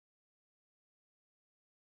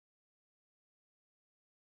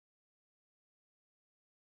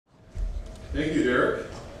Thank you, Derrick,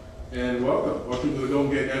 and welcome. Welcome to the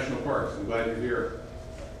Golden Gate National Parks. I'm glad you're here.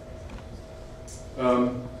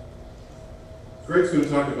 Greg's going to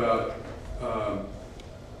talk about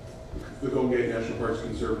the Golden Gate National Parks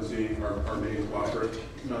Conservancy, our main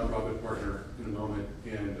nonprofit partner, in a moment,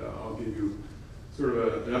 and I'll give you sort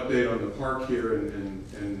of an update on the park here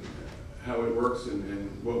and how it works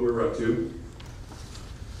and what we're up to.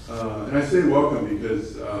 And I say welcome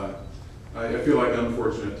because I feel like I'm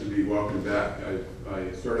fortunate to be welcomed back.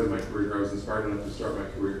 I started my career, I was inspired enough to start my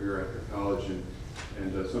career here after college,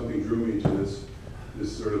 and something drew me to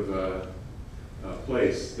this sort of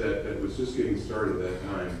place that was just getting started at that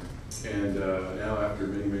time. And now, after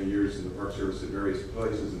many, many years in the Park Service at various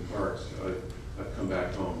places and parks, I've come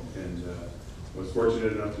back home. And I was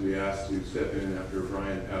fortunate enough to be asked to step in after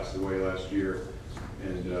Brian passed away last year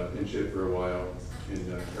and pinch hit for a while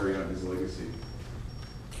and carry on his legacy.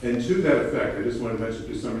 And to that effect, I just want to mention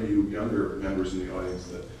to some of you younger members in the audience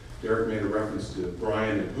that Derrick made a reference to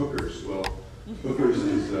Brian and Hookers. Well, Hookers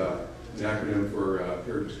is an acronym for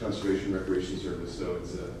Heritage Conservation Recreation Service, so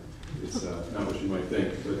it's not what you might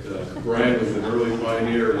think. But Brian was an early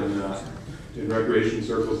pioneer in recreation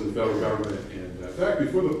circles in the federal government. And in fact,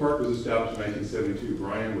 before the park was established in 1972,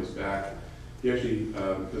 Brian was back. He actually,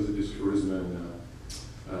 because of his charisma and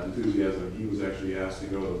enthusiasm, he was actually asked to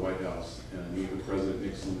go to the White House and meet with President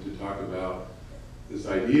Nixon to talk about this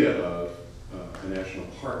idea of a national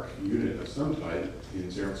park unit of some type in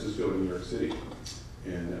San Francisco and New York City.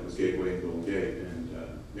 And that was Gateway and Golden Gate. And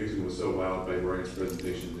Nixon was so wowed by Brian's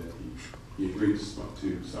presentation that he agreed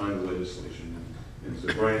to sign the legislation. And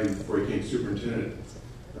so Brian, before he became superintendent,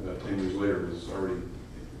 about 10 years later, was already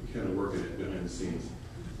kind of working it behind the scenes.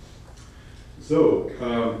 So,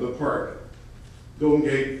 the park. Golden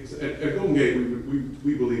Gate, at Golden Gate,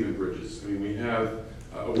 we believe in bridges. I mean, we have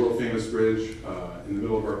a world-famous bridge in the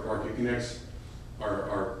middle of our park. It connects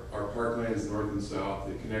our parklands north and south.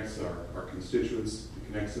 It connects our constituents.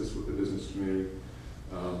 It connects us with the business community.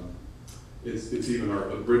 It's even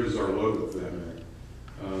the bridge is our logo, for that matter.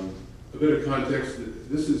 A bit of context,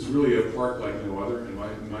 this is really a park like no other, in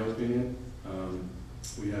my opinion.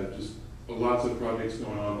 We have just lots of projects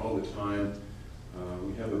going on all the time.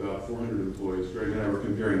 We have about 400 employees. Greg and I were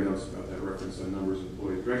comparing notes about that reference on numbers of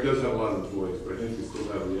employees. Greg does have a lot of employees, but I think we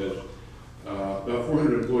still have the edge. About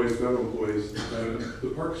 400 employees, federal employees.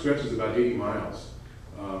 The park stretches about 80 miles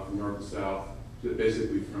from north to south,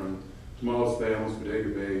 basically from Tomales Bay, almost Bodega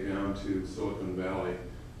Bay, down to Silicon Valley.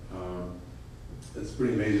 It's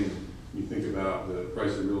pretty amazing when you think about the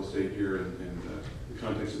price of real estate here and the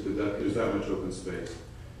context that there's that much open space.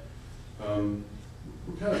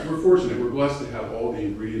 We're fortunate, we're blessed to have all the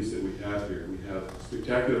ingredients that we have here. We have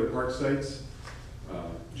spectacular park sites,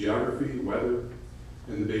 geography, weather,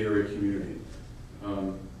 and the Bay Area community.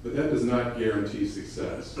 But that does not guarantee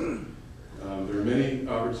success. There are many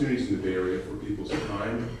opportunities in the Bay Area for people's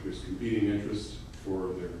time. There's competing interests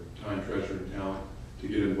for their time, treasure, and talent to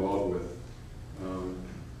get involved with.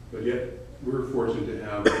 But yet, we're fortunate to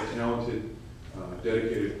have a talented,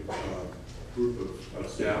 dedicated group of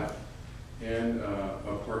staff and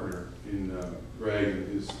a partner in Greg and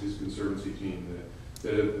his Conservancy team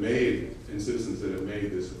that have made, and citizens that have made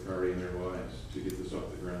this a priority in their lives to get this off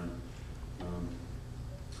the ground.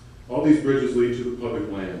 All these bridges lead to the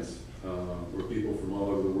public lands, where people from all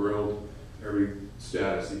over the world, every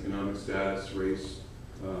status, economic status, race,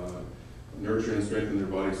 nurture and strengthen their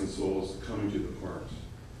bodies and souls coming to the parks.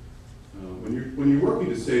 When you're working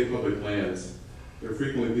to save public lands, there are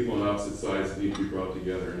frequently people on opposite sides that need to be brought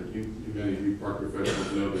together. And many of you park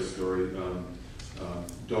professionals know this story.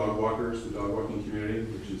 Dog walkers, the dog walking community,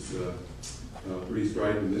 which is pretty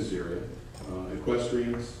strident in this area.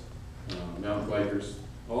 Equestrians, mountain bikers,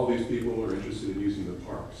 all these people are interested in using the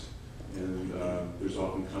parks. And there's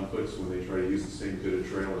often conflicts when they try to use the same bit of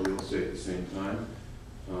trail or real estate at the same time.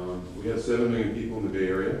 We have 7 million people in the Bay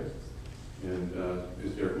Area. And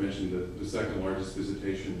as Derrick mentioned, the second largest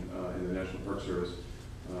visitation in the National Park Service,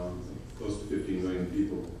 close to 15 million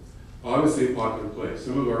people. Obviously a popular place.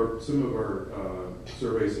 Some of our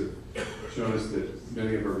surveys have shown us that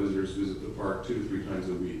many of our visitors visit the park 2 to 3 times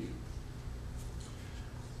a week.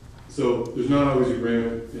 So there's not always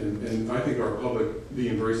agreement, and I think our public,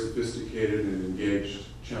 being very sophisticated and engaged,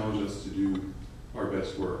 challenge us to do our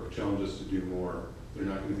best work, challenge us to do more. They're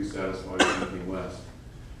not going to be satisfied with anything less.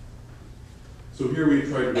 So here we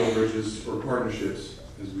try to build bridges or partnerships,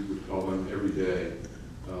 as we would call them, every day.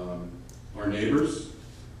 Our neighbors,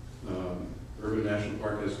 Urban National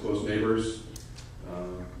Park has close neighbors.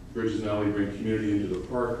 Bridges not only bring community into the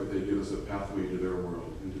park, but they give us a pathway to their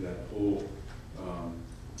world, into that whole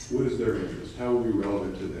what is their interest? How are we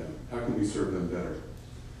relevant to them? How can we serve them better?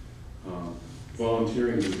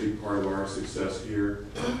 Volunteering is a big part of our success here.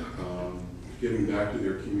 Giving back to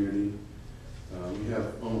their community. We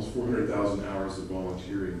have almost 400,000 hours of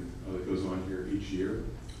volunteering that goes on here each year.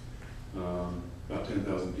 About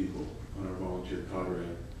 10,000 people on our volunteer cadre.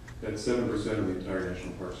 That's 7% of the entire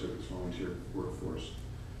National Park Service volunteer workforce.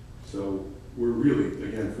 So we're really,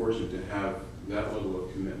 again, fortunate to have that level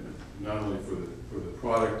of commitment, not only for the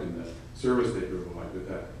product and the service they provide,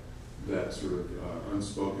 but that sort of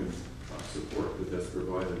unspoken support that's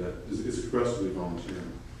provided that is expressly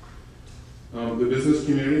volunteering. The business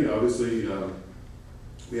community, obviously,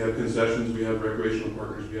 we have concessions, we have recreational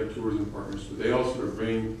partners, we have tourism partners, but they all sort of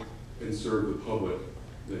bring and serve the public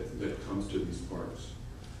that comes to these parks.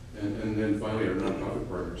 And then finally, our nonprofit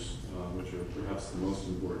partners, which are perhaps the most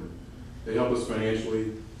important. They help us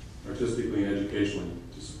financially, artistically, and educationally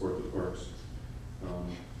to support the parks.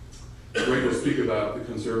 Greg will speak about the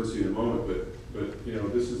Conservancy in a moment, but you know,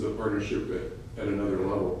 this is a partnership at another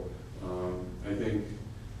level. I think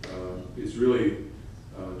it's really,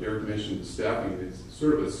 Derrick mentioned the staffing. It's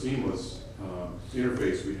sort of a seamless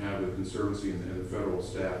interface we have with Conservancy and the federal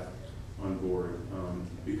staff on board.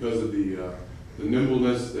 Because of the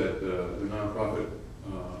nimbleness that the nonprofit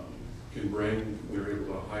can bring, they're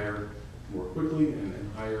able to hire more quickly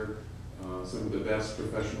and hire some of the best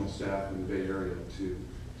professional staff in the Bay Area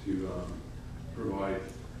to provide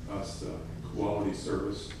us quality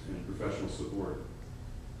service and professional support.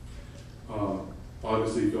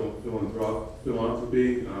 Obviously,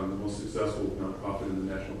 philanthropy, the most successful nonprofit in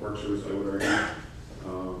the National Park Service, I would argue.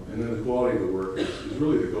 And then the quality of the work is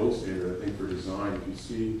really the gold standard, I think, for design. If you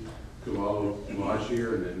see Cavallo Lodge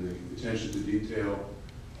here, and then the attention to detail,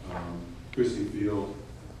 Christie Field,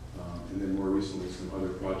 and then more recently some other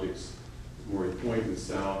projects, Maury Point in the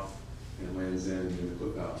south, and Land's End in the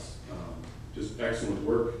Cliff House. Just excellent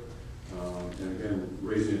work, and again,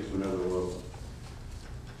 raising it to another level.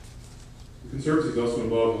 The Conservancy is also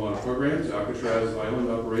involved in a lot of programs. Alcatraz Island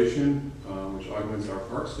operation, which augments our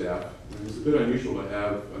park staff. And it's a bit unusual to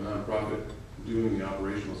have a nonprofit doing the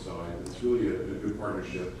operational side. It's really a good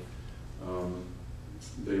partnership.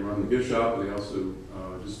 They run the gift shop, but they also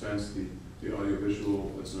dispense the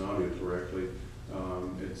audiovisual. It's an audio tour, actually.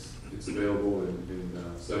 It's available in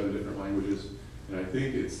 7 different languages, and I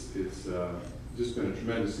think it's just been a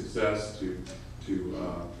tremendous success to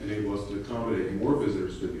enable us to accommodate more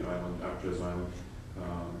visitors to the island, Alcatraz Island,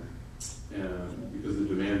 and because the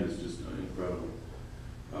demand is just incredible.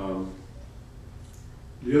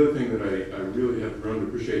 The other thing that I really have grown to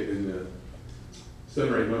appreciate in the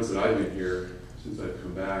 7 or 8 months that I've been here, since I've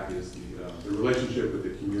come back, is the relationship with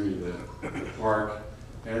the community that the park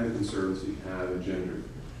and the Conservancy have engendered.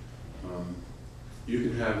 You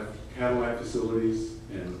can have Cadillac facilities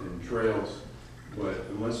and trails, but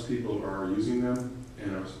unless people are using them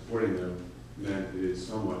and are supporting them, then it is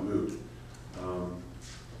somewhat moot.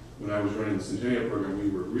 When I was running the Centennial program, we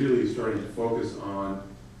were really starting to focus on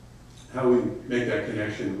how we make that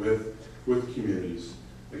connection with communities.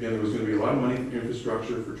 Again, there was going to be a lot of money for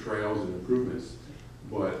infrastructure, for trails and improvements,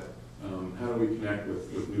 but how do we connect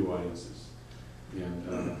with new audiences?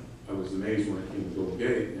 And I was amazed when I came to Golden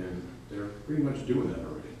Gate, and they're pretty much doing that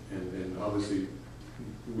already. And obviously,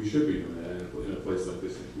 we should be doing that in a place like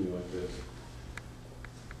this, in a community like this.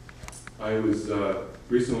 I was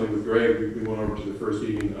recently with Greg, we went over to the first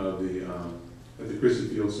evening of at the Christie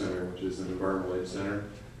Field Center, which is an environmental aid center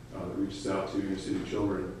that reaches out to inner city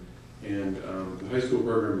children. And the high school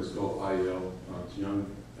program is called IEL, it's Young,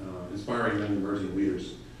 Inspiring Young Emerging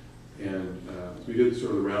Leaders. And we did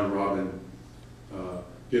sort of the round robin,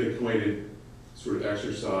 get acquainted, sort of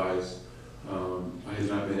exercise. I had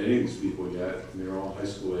not met any of these people yet, and they were all high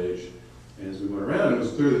school age. And as we went around, it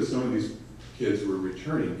was clear that some of these kids were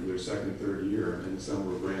returning for their 2nd and 3rd year, and some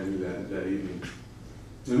were brand new that evening.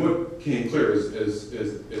 And what came clear as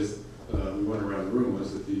we went around the room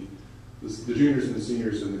was that the juniors and the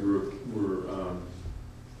seniors in the group were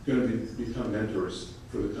going to become mentors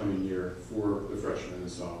for the coming year for the freshmen and the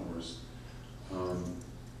sophomores.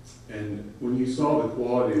 And when you saw the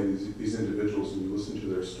quality of these individuals and you listened to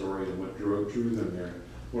their story and what drew them there,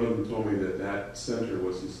 one of them told me that center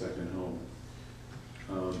was his second home.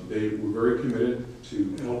 They were very committed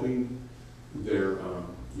to helping their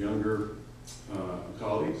younger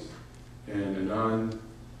colleagues and in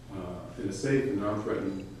a safe and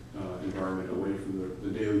non-threatening environment away from the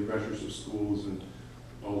daily pressures of schools and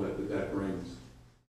all that brings.